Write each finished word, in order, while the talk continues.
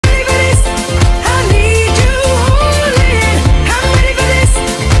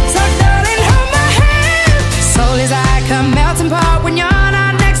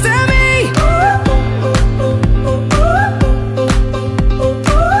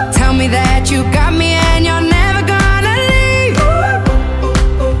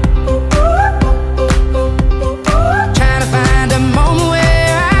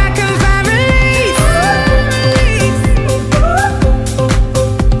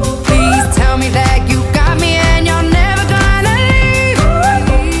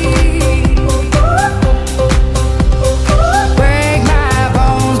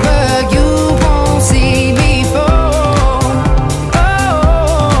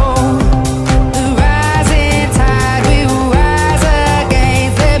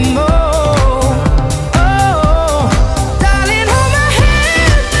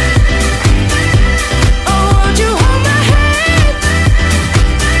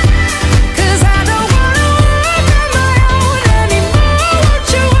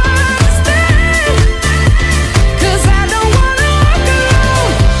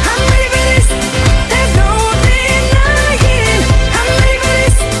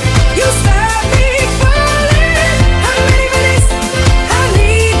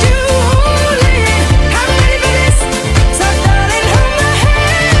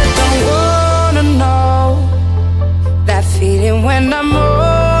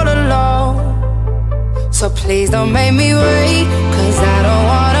So please don't make me wait, 'cause I don't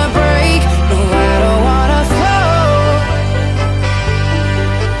wanna break, no, I don't wanna fall.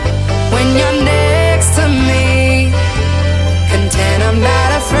 When you're next to me, content, I'm not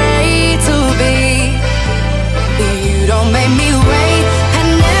afraid to be. You don't make me wait, and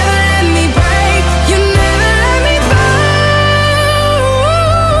never let me break. You never let me fall.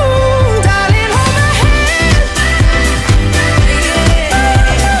 Darling, hold my hand.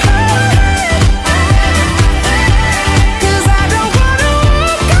 'Cause I don't wanna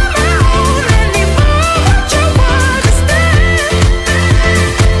walk around anymore, but you understand.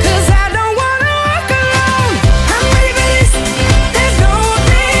 'Cause I don't wanna walk alone. I'm ready for this, there's no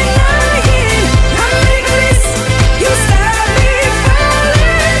denying. I'm ready for this, you stop me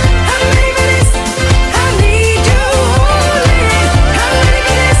falling. I'm ready for this, I need you holding. I'm ready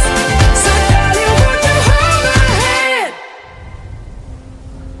for this, so darling, won't you hold my hand?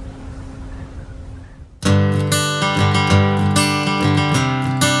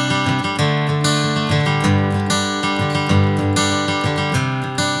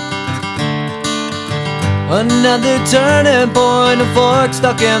 Another turning point, a fork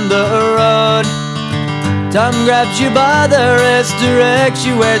stuck in the road. Time grabs you by the wrist, directs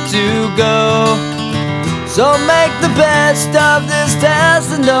you where to go. So make the best of this test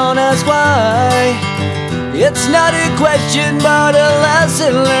and don't ask why. It's not a question but a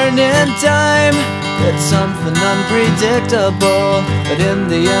lesson learned in time. It's something unpredictable, but in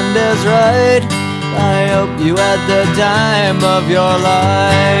the end is right. I hope you had the time of your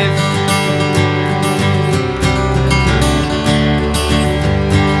life.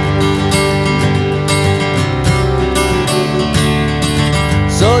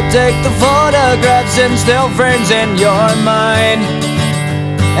 So take the photographs and still frames in your mind,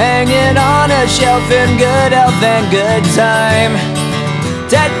 hanging on a shelf in good health and good time.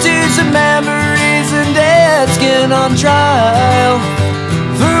 Tattoos and memories and dead skin on trial.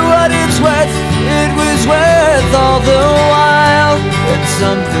 For what it's worth, it was worth all the while. It's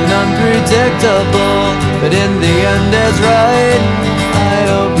something unpredictable, but in the end is right. I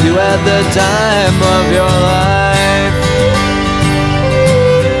hope you had the time of your life.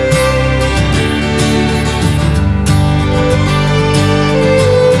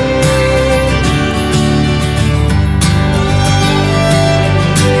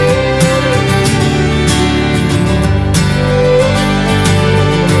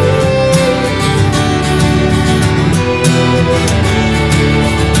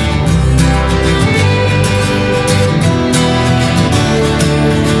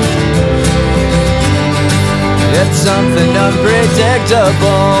 It's something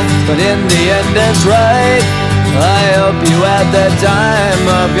unpredictable, but in the end it's right. I hope you had the time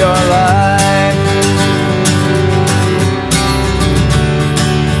of your life.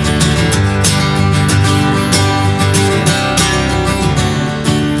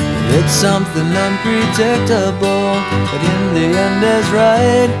 It's something unpredictable, but in the end is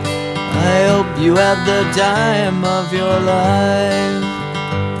right. I hope you had the time of your life.